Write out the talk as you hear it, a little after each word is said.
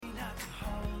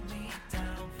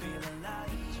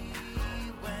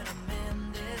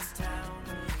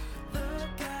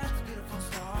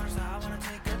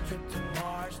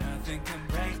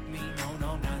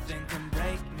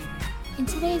In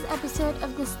today's episode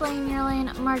of the Slaying Your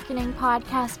Lane Marketing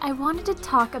Podcast, I wanted to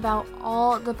talk about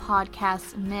all the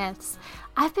podcast myths.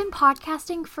 I've been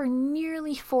podcasting for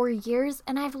nearly 4 years,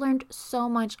 and I've learned so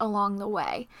much along the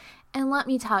way. And let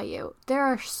me tell you, there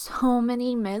are so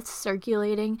many myths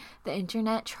circulating the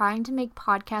internet trying to make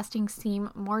podcasting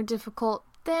seem more difficult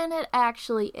than it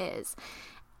actually is.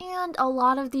 And a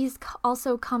lot of these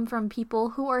also come from people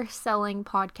who are selling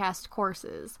podcast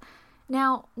courses.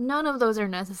 Now, none of those are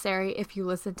necessary if you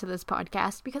listen to this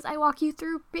podcast because I walk you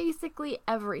through basically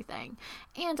everything.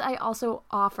 And I also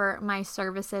offer my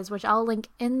services, which I'll link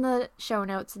in the show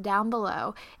notes down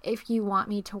below if you want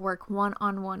me to work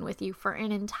one-on-one with you for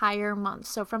an entire month.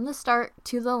 So from the start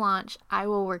to the launch, I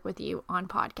will work with you on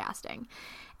podcasting.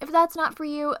 If that's not for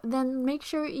you, then make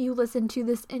sure you listen to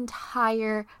this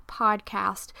entire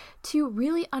podcast to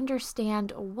really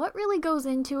understand what really goes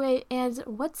into it and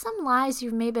what some lies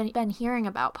you've maybe been hearing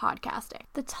about podcasting.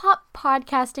 The top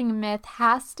podcasting myth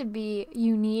has to be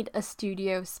you need a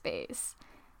studio space.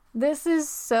 This is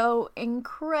so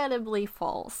incredibly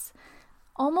false.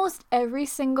 Almost every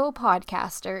single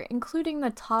podcaster, including the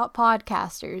top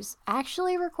podcasters,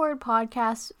 actually record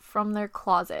podcasts from their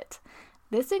closet.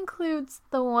 This includes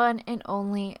the one and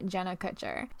only Jenna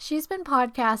Kutcher. She's been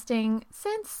podcasting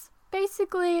since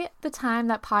basically the time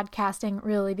that podcasting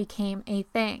really became a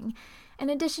thing. In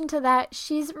addition to that,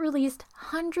 she's released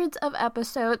hundreds of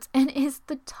episodes and is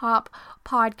the top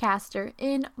podcaster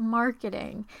in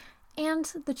marketing.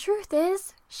 And the truth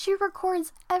is, she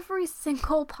records every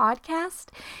single podcast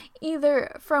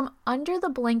either from under the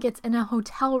blankets in a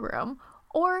hotel room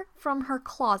or from her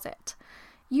closet.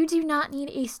 You do not need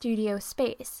a studio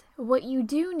space. What you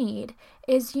do need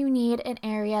is you need an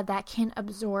area that can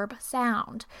absorb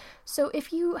sound. So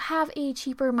if you have a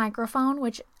cheaper microphone,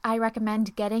 which I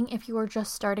recommend getting if you are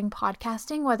just starting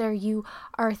podcasting, whether you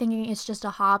are thinking it's just a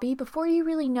hobby, before you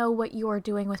really know what you are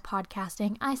doing with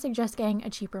podcasting, I suggest getting a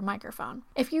cheaper microphone.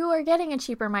 If you are getting a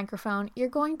cheaper microphone, you're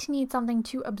going to need something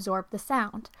to absorb the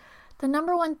sound. The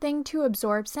number one thing to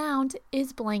absorb sound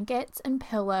is blankets and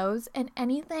pillows and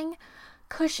anything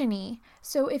cushiony.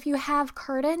 So if you have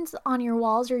curtains on your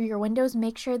walls or your windows,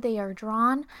 make sure they are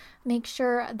drawn. Make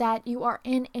sure that you are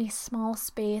in a small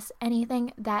space,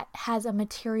 anything that has a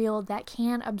material that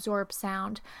can absorb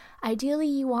sound. Ideally,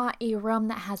 you want a room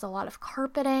that has a lot of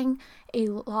carpeting, a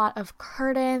lot of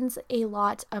curtains, a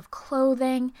lot of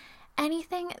clothing,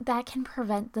 anything that can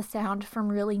prevent the sound from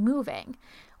really moving.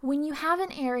 When you have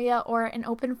an area or an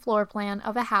open floor plan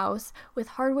of a house with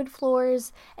hardwood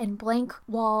floors and blank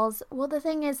walls, well, the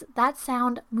thing is that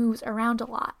sound moves around a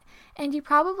lot. And you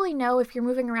probably know if you're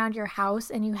moving around your house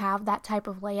and you have that type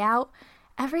of layout,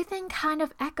 everything kind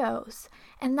of echoes.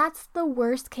 And that's the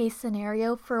worst case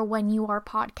scenario for when you are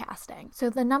podcasting. So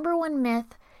the number one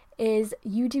myth is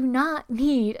you do not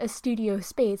need a studio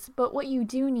space, but what you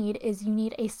do need is you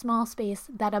need a small space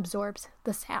that absorbs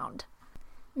the sound.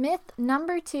 Myth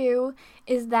number 2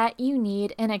 is that you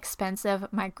need an expensive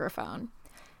microphone.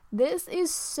 This is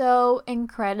so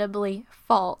incredibly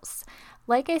false.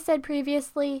 Like I said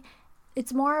previously,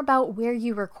 it's more about where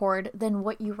you record than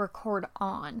what you record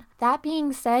on. That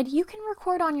being said, you can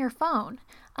record on your phone.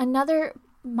 Another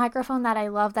microphone that I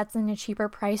love that's in a cheaper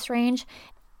price range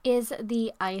is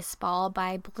the Ice Ball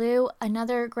by Blue.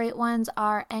 Another great ones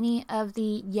are any of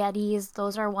the Yetis.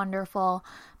 Those are wonderful.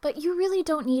 But you really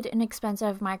don't need an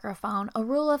expensive microphone. A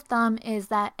rule of thumb is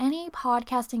that any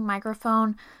podcasting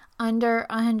microphone under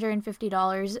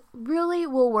 $150 really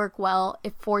will work well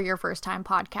for your first time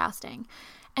podcasting.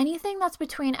 Anything that's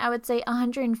between, I would say,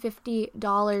 $150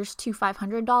 to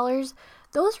 $500,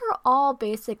 those are all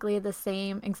basically the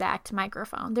same exact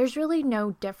microphone. There's really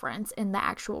no difference in the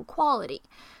actual quality.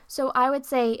 So I would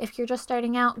say if you're just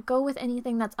starting out, go with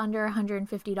anything that's under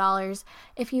 $150.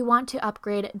 If you want to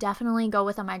upgrade, definitely go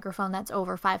with a microphone that's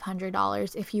over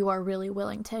 $500 if you are really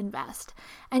willing to invest.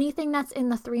 Anything that's in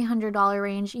the $300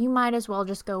 range, you might as well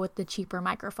just go with the cheaper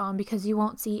microphone because you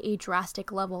won't see a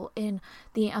drastic level in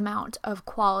the amount of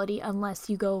quality unless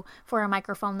you go for a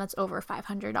microphone that's over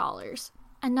 $500.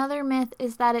 Another myth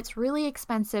is that it's really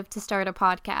expensive to start a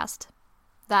podcast.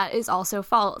 That is also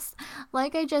false.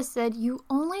 Like I just said, you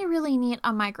only really need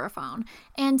a microphone.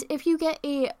 And if you get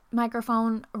a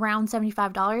microphone around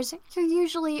 $75, you're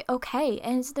usually okay.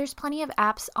 And there's plenty of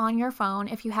apps on your phone,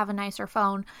 if you have a nicer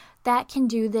phone, that can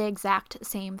do the exact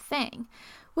same thing.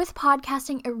 With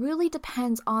podcasting, it really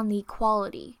depends on the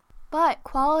quality. But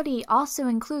quality also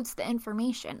includes the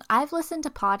information. I've listened to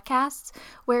podcasts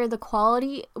where the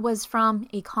quality was from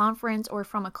a conference or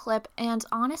from a clip, and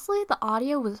honestly, the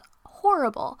audio was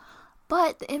horrible.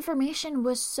 But the information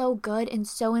was so good and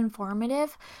so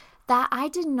informative that I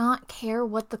did not care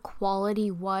what the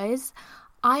quality was.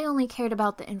 I only cared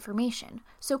about the information.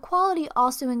 So quality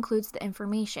also includes the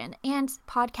information, and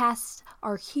podcasts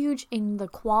are huge in the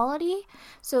quality.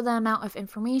 So the amount of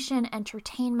information,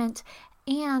 entertainment,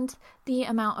 and the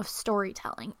amount of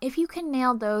storytelling. If you can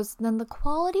nail those, then the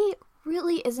quality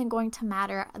really isn't going to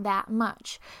matter that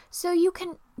much. So you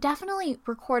can definitely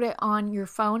record it on your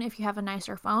phone if you have a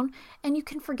nicer phone, and you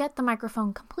can forget the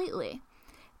microphone completely.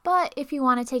 But if you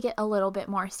want to take it a little bit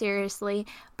more seriously,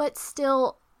 but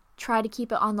still try to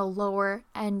keep it on the lower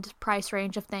end price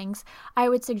range of things, I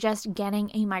would suggest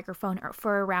getting a microphone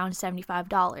for around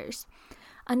 $75.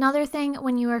 Another thing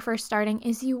when you are first starting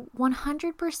is you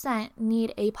 100%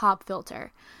 need a pop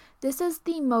filter. This is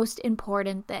the most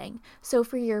important thing. So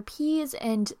for your P's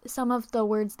and some of the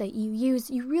words that you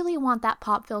use, you really want that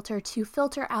pop filter to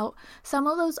filter out some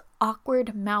of those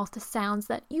awkward mouth sounds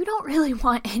that you don't really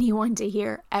want anyone to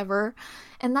hear ever.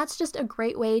 And that's just a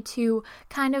great way to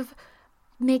kind of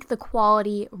make the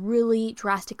quality really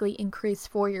drastically increase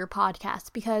for your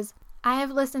podcast, because I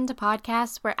have listened to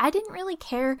podcasts where I didn't really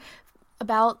care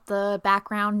about the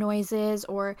background noises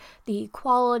or the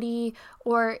quality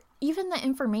or even the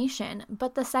information,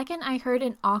 but the second I heard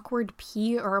an awkward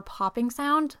pee or a popping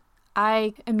sound,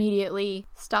 I immediately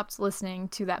stopped listening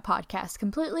to that podcast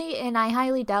completely, and I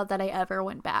highly doubt that I ever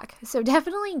went back. So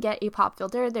definitely get a pop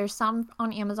filter. There's some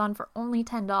on Amazon for only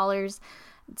 $10.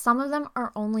 Some of them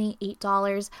are only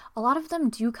 $8. A lot of them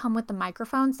do come with the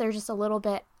microphones. They're just a little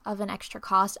bit of an extra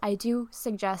cost. I do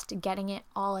suggest getting it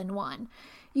all in one.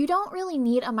 You don't really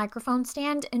need a microphone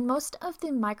stand, and most of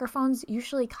the microphones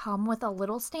usually come with a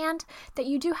little stand that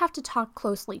you do have to talk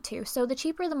closely to. So the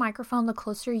cheaper the microphone, the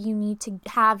closer you need to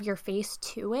have your face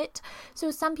to it.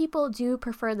 So some people do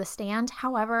prefer the stand.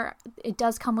 However, it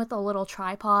does come with a little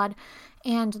tripod,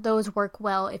 and those work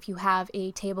well if you have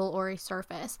a table or a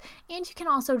surface. And you can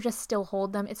also just still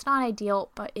hold them. It's not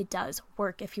ideal, but it does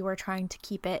work if you are trying to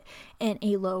keep it in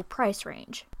a low price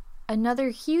range. Another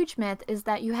huge myth is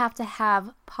that you have to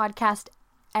have podcast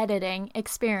editing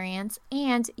experience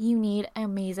and you need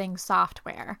amazing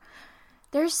software.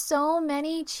 There's so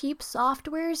many cheap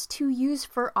softwares to use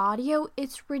for audio,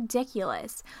 it's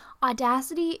ridiculous.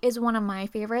 Audacity is one of my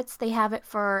favorites. They have it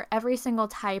for every single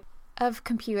type of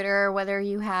computer, whether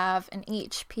you have an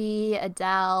HP, a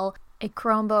Dell, a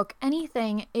Chromebook,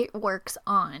 anything it works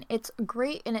on. It's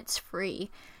great and it's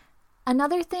free.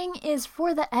 Another thing is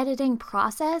for the editing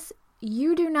process,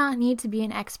 you do not need to be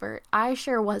an expert. I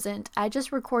sure wasn't. I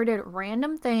just recorded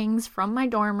random things from my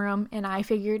dorm room and I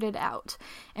figured it out.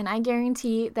 And I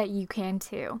guarantee that you can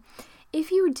too.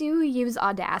 If you do use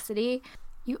Audacity,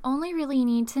 you only really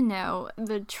need to know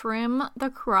the trim, the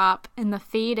crop, and the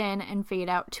fade in and fade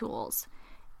out tools.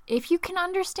 If you can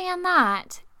understand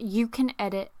that, you can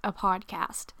edit a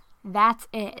podcast. That's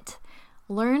it.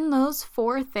 Learn those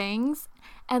 4 things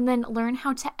and then learn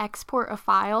how to export a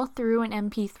file through an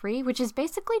MP3, which is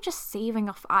basically just saving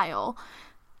a file.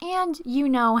 And you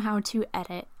know how to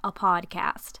edit a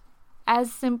podcast.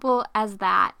 As simple as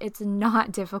that. It's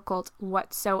not difficult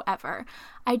whatsoever.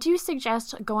 I do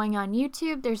suggest going on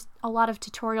YouTube. There's a lot of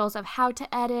tutorials of how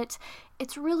to edit.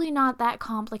 It's really not that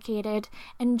complicated,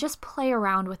 and just play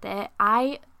around with it.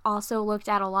 I also looked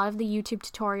at a lot of the YouTube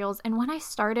tutorials, and when I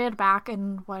started back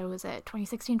in,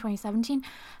 2016, 2017,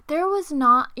 there was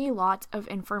not a lot of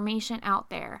information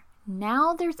out there.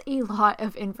 Now there's a lot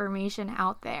of information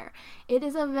out there. It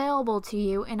is available to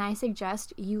you, and I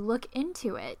suggest you look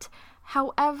into it.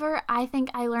 However, I think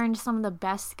I learned some of the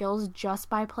best skills just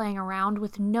by playing around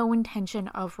with no intention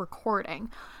of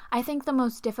recording. I think the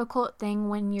most difficult thing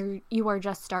when you are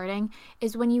just starting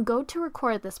is when you go to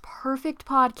record this perfect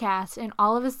podcast and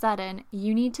all of a sudden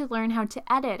you need to learn how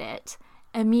to edit it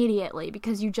immediately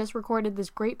because you just recorded this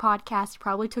great podcast. It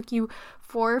probably took you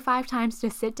 4 or 5 times to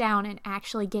sit down and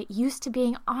actually get used to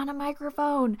being on a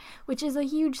microphone, which is a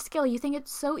huge skill. You think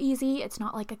it's so easy. It's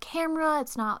not like a camera.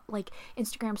 It's not like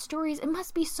Instagram stories. It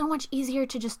must be so much easier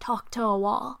to just talk to a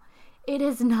wall. It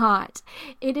is not.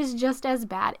 It is just as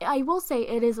bad. I will say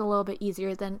it is a little bit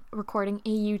easier than recording a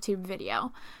YouTube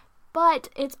video. But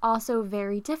it's also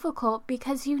very difficult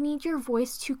because you need your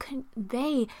voice to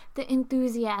convey the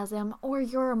enthusiasm or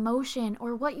your emotion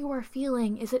or what you are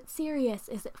feeling. Is it serious?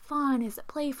 Is it fun? Is it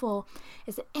playful?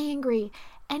 Is it angry?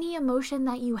 Any emotion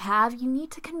that you have, you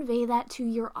need to convey that to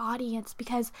your audience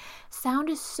because sound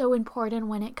is so important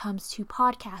when it comes to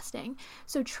podcasting.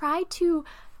 So try to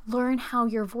learn how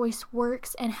your voice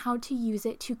works and how to use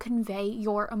it to convey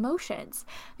your emotions,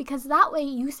 because that way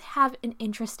you have an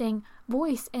interesting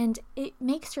voice and it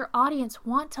makes your audience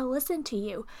want to listen to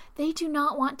you. They do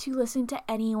not want to listen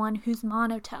to anyone who's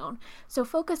monotone. So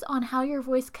focus on how your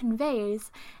voice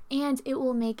conveys and it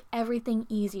will make everything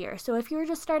easier. So if you're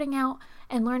just starting out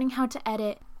and learning how to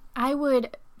edit, I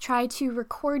would try to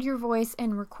record your voice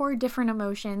and record different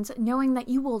emotions, knowing that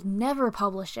you will never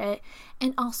publish it,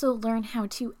 and also learn how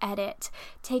to edit.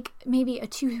 Take maybe a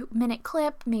 2-minute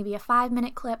clip, maybe a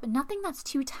 5-minute clip, nothing that's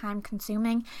too time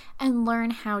consuming, and learn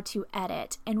how to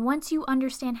edit. And once you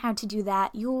understand how to do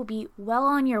that, you will be well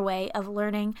on your way of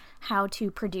learning how to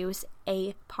produce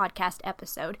a podcast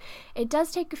episode. It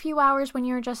does take a few hours when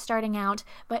you're just starting out,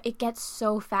 but it gets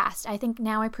so fast. I think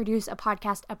now I produce a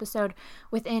podcast episode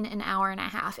within an hour and a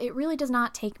half. It really does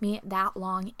not take me that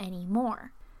long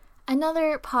anymore.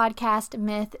 Another podcast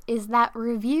myth is that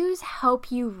reviews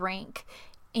help you rank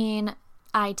in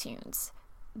iTunes.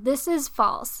 This is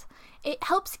false. It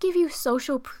helps give you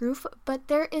social proof, but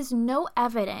there is no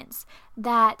evidence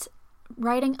that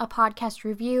writing a podcast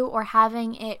review or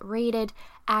having it rated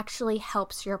actually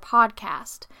helps your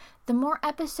podcast. The more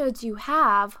episodes you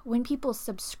have, when people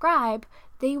subscribe,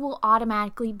 they will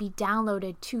automatically be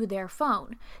downloaded to their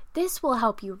phone. This will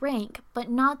help you rank, but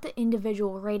not the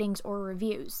individual ratings or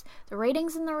reviews. The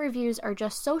ratings and the reviews are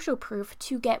just social proof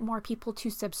to get more people to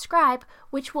subscribe,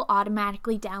 which will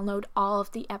automatically download all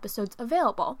of the episodes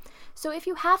available. So if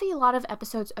you have a lot of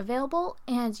episodes available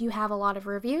and you have a lot of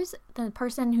reviews, the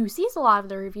person who sees a lot of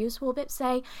the reviews will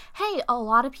say, hey, a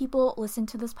lot of people listen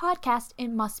to this podcast, it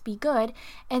must be good,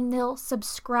 and they'll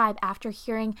subscribe after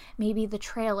hearing maybe the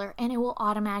trailer, and it will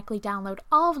automatically download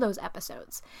all of those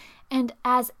episodes. And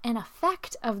as an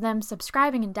effect of them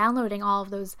subscribing and downloading all of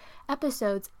those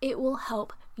episodes, it will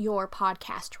help your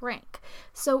podcast rank.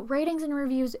 So ratings and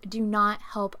reviews do not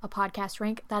help a podcast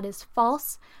rank. That is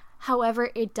false. However,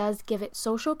 it does give it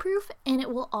social proof, and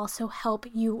it will also help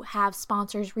you have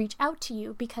sponsors reach out to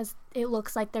you because it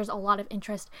looks like there's a lot of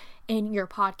interest in your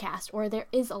podcast, or there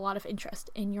is a lot of interest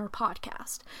in your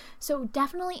podcast. So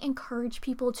definitely encourage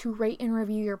people to rate and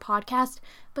review your podcast,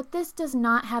 but this does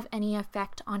not have any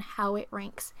effect on how it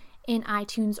ranks in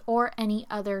iTunes or any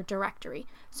other directory.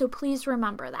 So please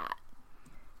remember that.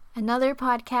 Another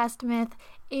podcast myth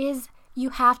is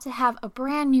you have to have a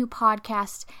brand new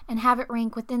podcast and have it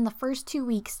rank within the first 2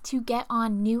 weeks to get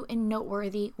on New and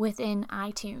Noteworthy within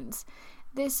iTunes.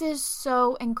 This is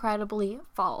so incredibly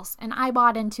false, and I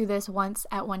bought into this once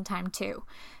at one time too.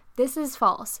 This is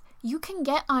false. You can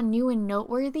get on New and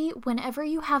Noteworthy whenever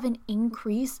you have an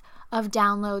increase of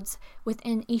downloads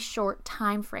within a short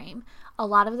time frame. A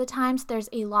lot of the times there's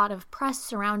a lot of press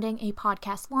surrounding a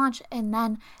podcast launch, and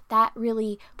then that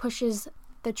really pushes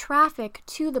the traffic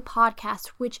to the podcast,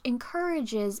 which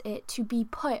encourages it to be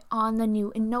put on the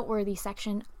New and Noteworthy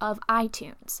section of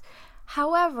iTunes.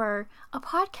 However, a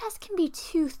podcast can be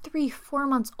 2, 3, 4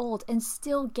 months old and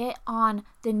still get on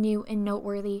the New and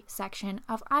Noteworthy section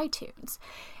of iTunes.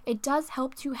 It does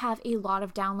help to have a lot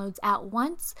of downloads at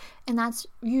once, and that's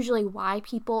usually why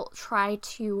people try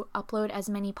to upload as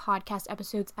many podcast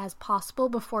episodes as possible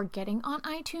before getting on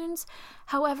iTunes.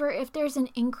 However, if there's an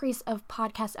increase of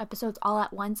podcast episodes all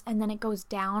at once and then it goes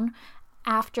down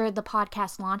after the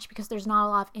podcast launch because there's not a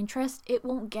lot of interest, it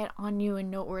won't get on New and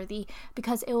Noteworthy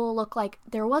because it will look like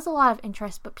there was a lot of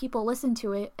interest, but people listened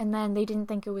to it and then they didn't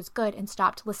think it was good and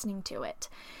stopped listening to it.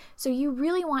 So you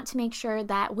really want to make sure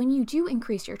that when you do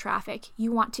increase your traffic,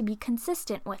 you want to be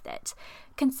consistent with it.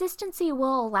 Consistency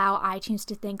will allow iTunes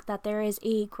to think that there is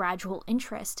a gradual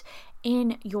interest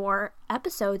in your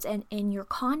episodes and in your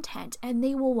content, and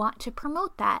they will want to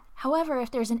promote that. However,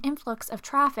 if there's an influx of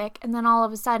traffic and then all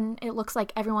of a sudden it looks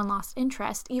like everyone lost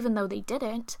interest, even though they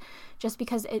didn't, just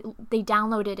because they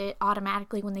downloaded it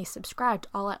automatically when they subscribed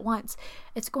all at once,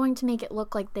 it's going to make it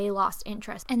look like they lost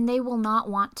interest, and they will not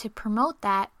want to promote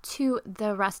that to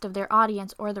the rest of their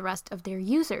audience or the rest of their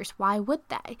users. Why would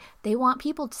they? They want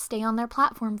people to stay on their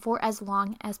platform for as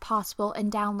long as possible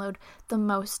and download the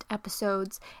most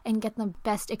episodes and get the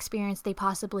best experience they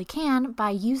possibly can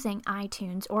by using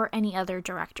iTunes or any other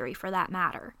directory for that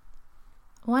matter.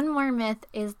 One more myth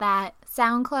is that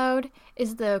SoundCloud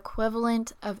is the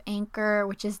equivalent of Anchor,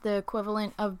 which is the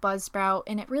equivalent of Buzzsprout,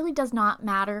 and it really does not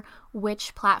matter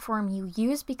which platform you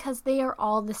use because they are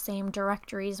all the same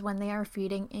directories when they are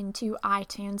feeding into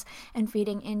iTunes and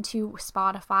feeding into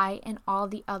Spotify and all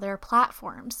the other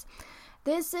platforms.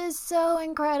 This is so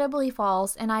incredibly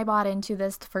false, and I bought into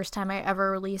this the first time I ever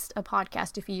released a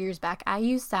podcast a few years back. I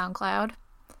use SoundCloud.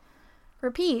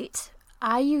 Repeat,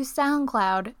 I use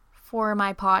SoundCloud for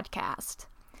my podcast.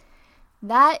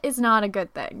 That is not a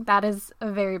good thing. That is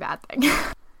a very bad thing.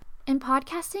 In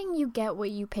podcasting, you get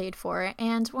what you paid for.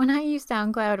 And when I used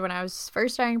SoundCloud, when I was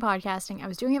first starting podcasting, I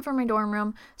was doing it for my dorm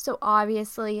room. So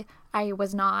obviously, I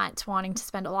was not wanting to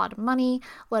spend a lot of money,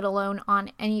 let alone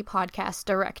on any podcast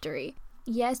directory.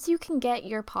 Yes, you can get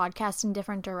your podcast in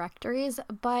different directories,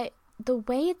 but the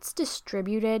way it's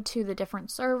distributed to the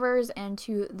different servers and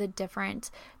to the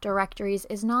different directories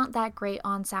is not that great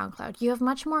on SoundCloud. You have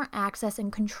much more access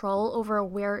and control over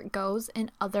where it goes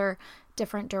in other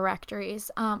different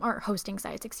directories, or hosting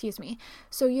sites, excuse me.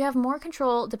 So you have more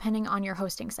control depending on your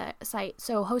hosting site.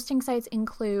 So hosting sites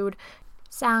include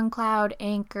SoundCloud,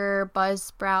 Anchor,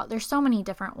 Buzzsprout. There's so many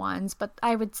different ones, but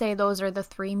I would say those are the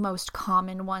 3 most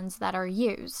common ones that are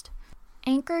used.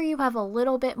 Anchor, you have a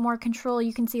little bit more control.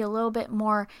 You can see a little bit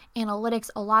more analytics.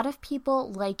 A lot of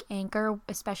people like Anchor,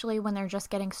 especially when they're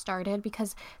just getting started,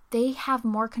 because they have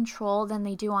more control than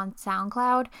they do on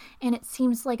SoundCloud, and it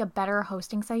seems like a better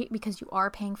hosting site because you are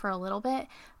paying for a little bit,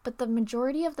 but the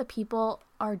majority of the people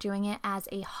are doing it as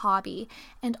a hobby.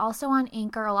 And also on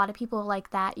Anchor, a lot of people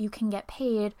like that. You can get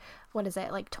paid,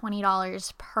 like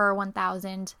 $20 per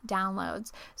 1,000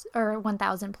 downloads or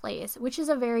 1,000 plays, which is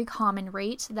a very common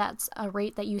rate. That's a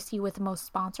rate that you see with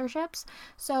most sponsorships.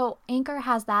 So Anchor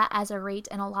has that as a rate,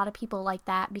 and a lot of people like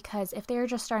that because if they're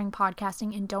just starting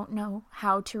podcasting and don't know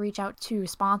how to reach out to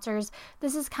sponsors,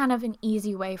 this is kind of an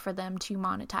easy way for them to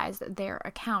monetize their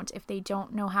account if they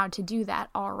don't know how to do that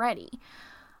already.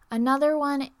 Another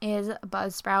one is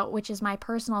Buzzsprout, which is my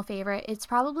personal favorite. It's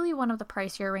probably one of the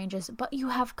pricier ranges, but you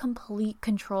have complete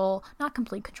control, not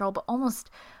complete control, but almost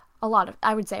a lot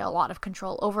of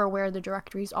control over where the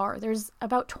directories are. There's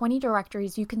about 20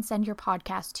 directories you can send your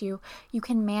podcast to. You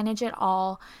can manage it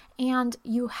all, and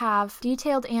you have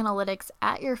detailed analytics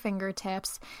at your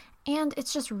fingertips, and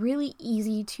it's just really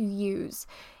easy to use.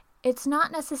 It's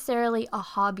not necessarily a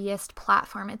hobbyist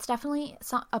platform. It's definitely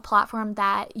a platform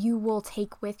that you will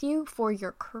take with you for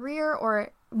your career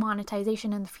or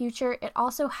monetization in the future. It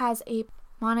also has a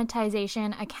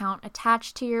monetization account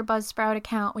attached to your Buzzsprout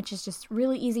account, which is just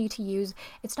really easy to use.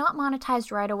 It's not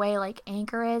monetized right away like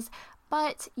Anchor is,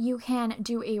 but you can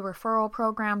do a referral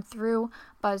program through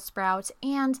Buzzsprout,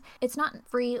 and it's not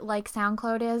free like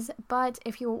SoundCloud is, but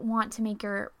if you want to make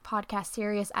your podcast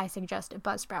serious, I suggest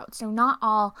Buzzsprout. So not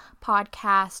all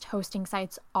podcast hosting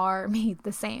sites are made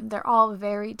the same. They're all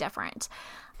very different.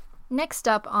 Next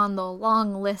up on the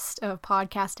long list of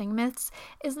podcasting myths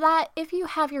is that if you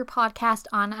have your podcast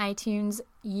on iTunes,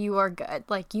 you are good.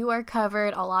 Like, you are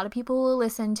covered. A lot of people will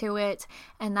listen to it,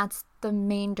 and that's the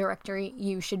main directory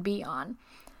you should be on.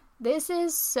 This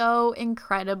is so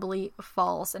incredibly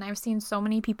false, and I've seen so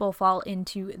many people fall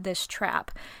into this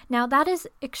trap. Now, that is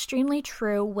extremely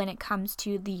true when it comes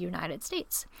to the United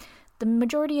States. The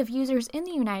majority of users in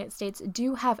the United States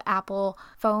do have Apple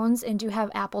phones and do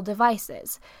have Apple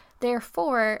devices.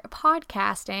 Therefore,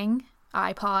 podcasting,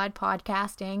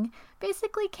 podcasting,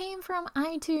 basically came from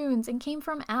iTunes and came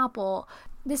from Apple.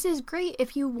 This is great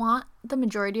if you want the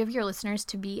majority of your listeners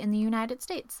to be in the United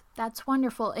States. That's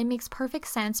wonderful. It makes perfect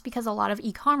sense because a lot of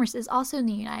e-commerce is also in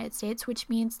the United States, which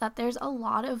means that there's a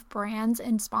lot of brands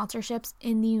and sponsorships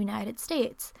in the United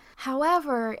States.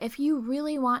 However, if you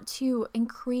really want to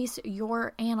increase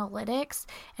your analytics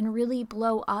and really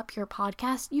blow up your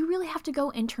podcast, you really have to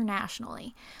go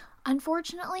internationally.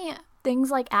 Unfortunately,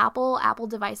 things like Apple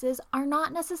devices are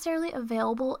not necessarily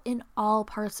available in all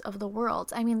parts of the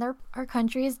world. I mean, there are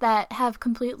countries that have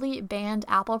completely banned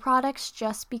Apple products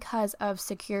just because of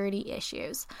security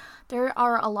issues. There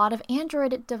are a lot of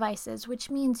Android devices,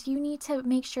 which means you need to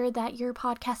make sure that your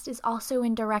podcast is also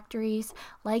in directories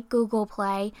like Google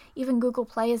Play. Even Google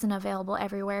Play isn't available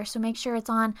everywhere, so make sure it's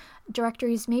on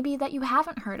directories maybe that you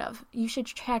haven't heard of. You should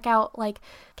check out like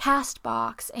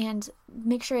Castbox and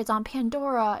make sure it's on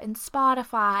Pandora and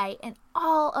Spotify and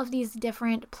all of these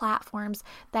different platforms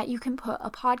that you can put a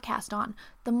podcast on.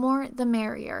 The more, the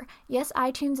merrier. Yes,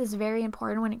 iTunes is very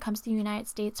important when it comes to United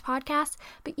States podcasts,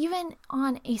 but even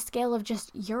on a scale of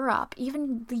just Europe,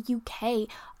 even the UK,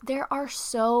 there are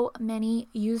so many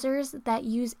users that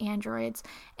use Androids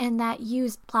and that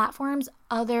use platforms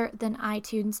other than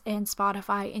iTunes and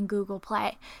Spotify and Google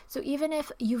Play. So even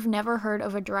if you've never heard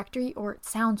of a directory or it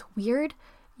sounds weird,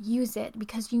 use it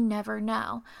because you never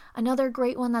know. Another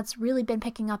great one that's really been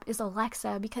picking up is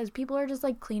Alexa, because people are just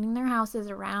like cleaning their houses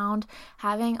around,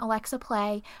 having Alexa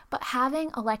play. But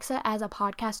having Alexa as a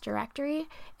podcast directory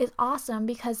is awesome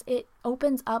because it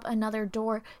opens up another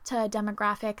door to a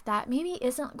demographic that maybe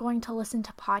isn't going to listen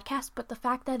to podcasts, but the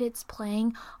fact that it's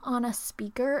playing on a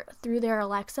speaker through their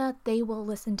Alexa, they will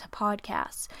listen to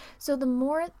podcasts. So the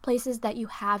more places that you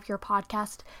have your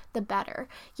podcast, the better.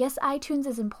 Yes, iTunes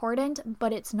is important,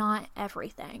 but it's not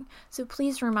everything. So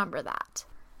please remember that.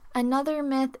 Another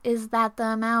myth is that the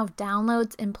amount of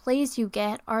downloads and plays you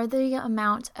get are the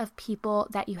amount of people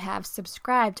that you have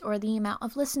subscribed or the amount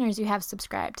of listeners you have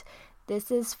subscribed.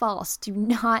 This is false. Do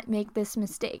not make this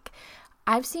mistake.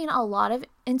 I've seen a lot of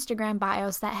Instagram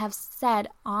bios that have said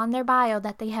on their bio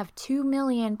that they have 2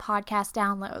 million podcast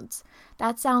downloads.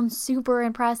 That sounds super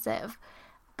impressive.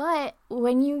 But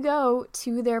when you go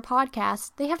to their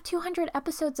podcast, they have 200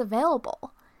 episodes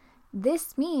available.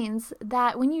 This means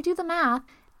that when you do the math,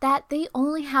 that they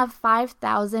only have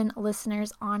 5,000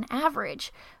 listeners on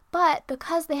average. But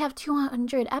because they have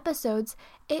 200 episodes,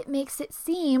 it makes it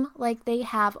seem like they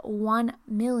have 1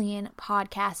 million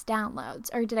podcast downloads.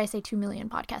 Or did I say 2 million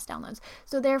podcast downloads?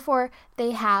 So therefore,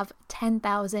 they have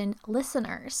 10,000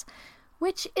 listeners,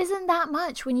 which isn't that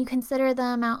much when you consider the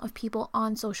amount of people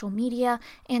on social media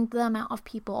and the amount of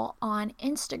people on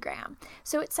Instagram.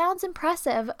 So it sounds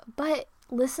impressive, but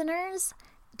listeners,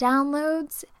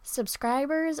 downloads,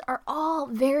 subscribers are all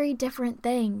very different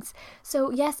things.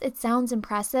 So yes, it sounds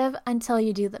impressive until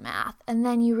you do the math. And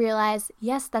then you realize,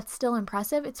 yes, that's still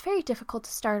impressive. It's very difficult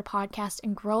to start a podcast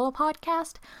and grow a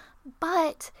podcast,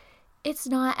 but it's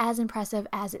not as impressive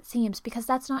as it seems because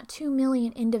that's not 2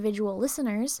 million individual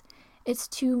listeners. It's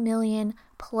 2 million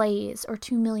plays or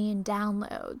 2 million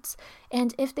downloads.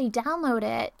 And if they download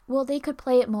it, well, they could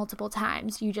play it multiple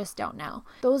times. You just don't know.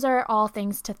 Those are all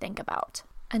things to think about.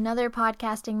 Another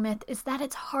podcasting myth is that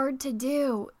it's hard to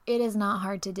do. It is not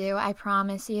hard to do, I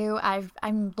promise you.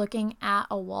 I'm looking at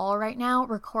a wall right now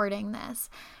recording this.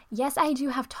 Yes, I do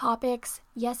have topics.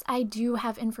 Yes, I do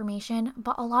have information,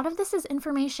 but a lot of this is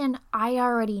information I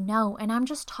already know, and I'm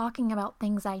just talking about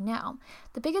things I know.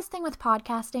 The biggest thing with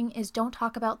podcasting is don't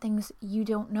talk about things you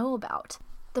don't know about.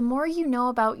 The more you know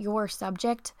about your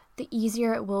subject, the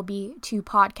easier it will be to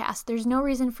podcast. There's no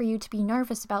reason for you to be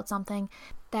nervous about something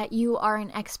that you are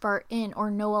an expert in or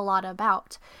know a lot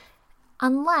about,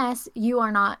 unless you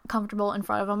are not comfortable in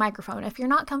front of a microphone. If you're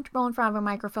not comfortable in front of a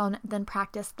microphone, then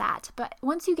practice that. But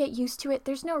once you get used to it,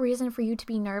 there's no reason for you to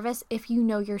be nervous if you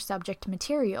know your subject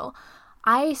material.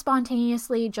 I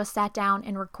spontaneously just sat down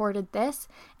and recorded this,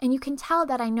 and you can tell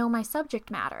that I know my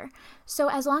subject matter. So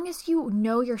as long as you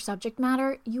know your subject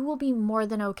matter, you will be more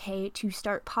than okay to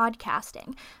start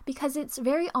podcasting because it's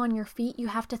very on your feet. You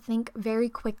have to think very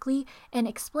quickly and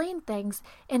explain things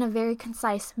in a very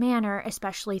concise manner,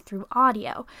 especially through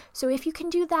audio. So if you can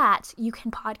do that, you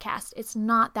can podcast. It's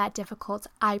not that difficult,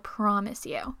 I promise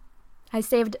you. I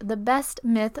saved the best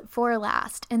myth for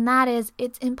last, and that is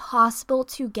it's impossible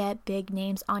to get big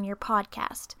names on your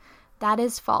podcast. That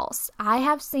is false. I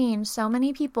have seen so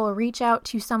many people reach out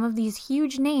to some of these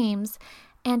huge names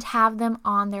and have them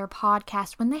on their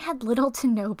podcast when they had little to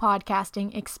no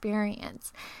podcasting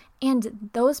experience. And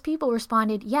those people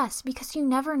responded, yes, because you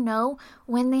never know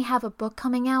when they have a book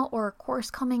coming out or a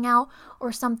course coming out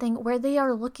or something where they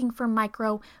are looking for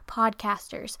micro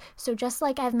podcasters. So just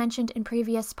like I've mentioned in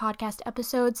previous podcast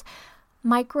episodes,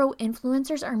 micro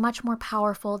influencers are much more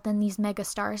powerful than these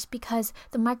megastars because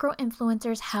the micro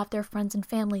influencers have their friends and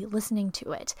family listening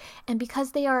to it. And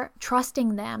because they are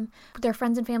trusting them, their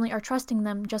friends and family are trusting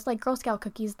them, just like Girl Scout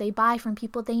cookies they buy from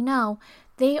people they know,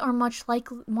 they are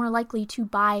more likely to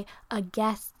buy a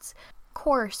guest's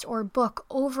course or book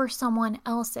over someone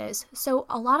else's. So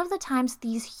a lot of the times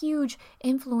these huge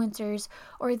influencers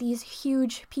or these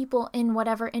huge people in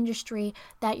whatever industry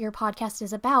that your podcast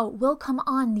is about will come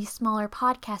on these smaller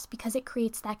podcasts because it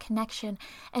creates that connection,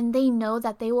 and they know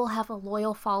that they will have a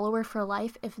loyal follower for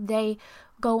life if they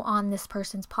go on this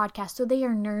person's podcast. So they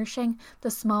are nourishing the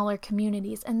smaller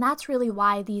communities. And that's really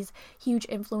why these huge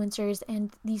influencers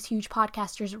and these huge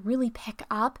podcasters really pick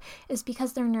up, is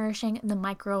because they're nourishing the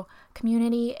micro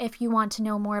community. If you want to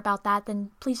know more about that,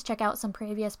 then please check out some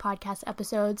previous podcast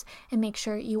episodes and make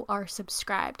sure you are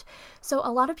subscribed. So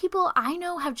a lot of people I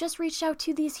know have just reached out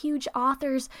to these huge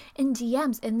authors in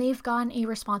DMs and they've gotten a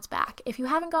response back. If you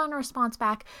haven't gotten a response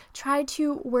back, try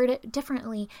to word it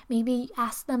differently. Maybe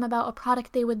ask them about a product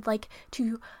they would like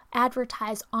to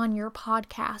advertise on your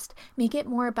podcast. Make it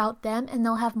more about them, and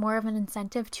they'll have more of an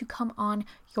incentive to come on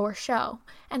your show.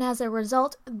 And as a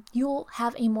result, you'll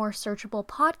have a more searchable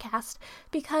podcast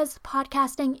because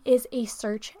podcasting is a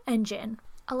search engine.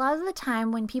 A lot of the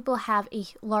time when people have a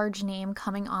large name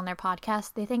coming on their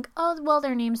podcast, they think, oh, well,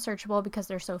 their name's searchable because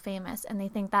they're so famous, and they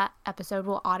think that episode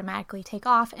will automatically take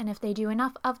off, and if they do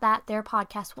enough of that, their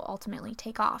podcast will ultimately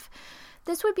take off.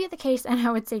 This would be the case in,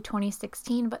 I would say,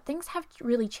 2016, but things have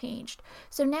really changed.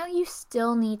 So now you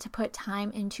still need to put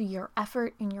time into your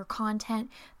effort, in your content,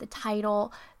 the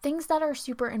title, things that are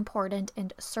super important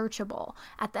and searchable.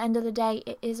 At the end of the day,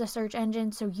 it is a search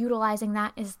engine, so utilizing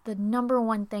that is the number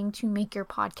one thing to make your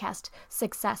podcast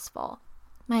successful.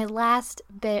 My last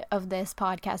bit of this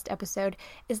podcast episode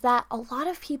is that a lot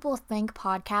of people think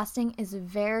podcasting is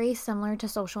very similar to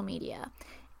social media.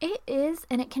 It is,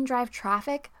 and it can drive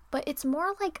traffic, but it's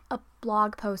more like a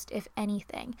blog post, if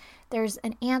anything. There's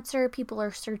an answer, people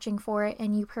are searching for it,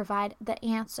 and you provide the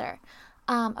answer.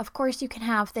 Of course, you can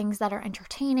have things that are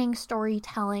entertaining,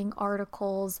 storytelling,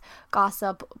 articles,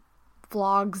 gossip,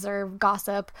 vlogs, or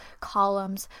gossip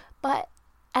columns, but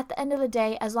at the end of the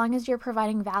day, as long as you're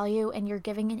providing value and you're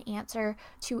giving an answer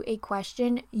to a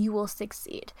question, you will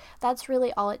succeed. That's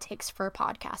really all it takes for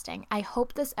podcasting. I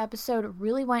hope this episode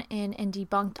really went in and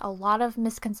debunked a lot of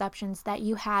misconceptions that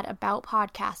you had about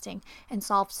podcasting and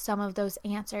solved some of those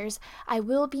answers. I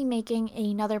will be making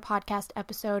another podcast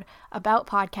episode about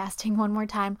podcasting one more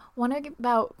time, one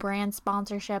about brand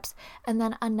sponsorships, and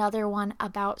then another one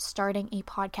about starting a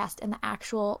podcast and the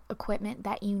actual equipment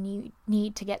that you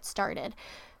need to get started.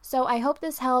 So I hope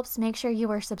this helps. Make sure you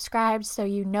are subscribed so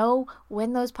you know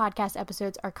when those podcast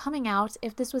episodes are coming out.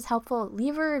 If this was helpful,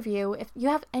 leave a review. If you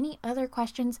have any other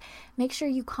questions, make sure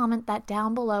you comment that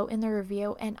down below in the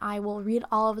review, and I will read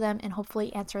all of them and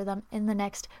hopefully answer them in the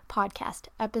next podcast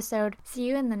episode. See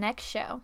you in the next show.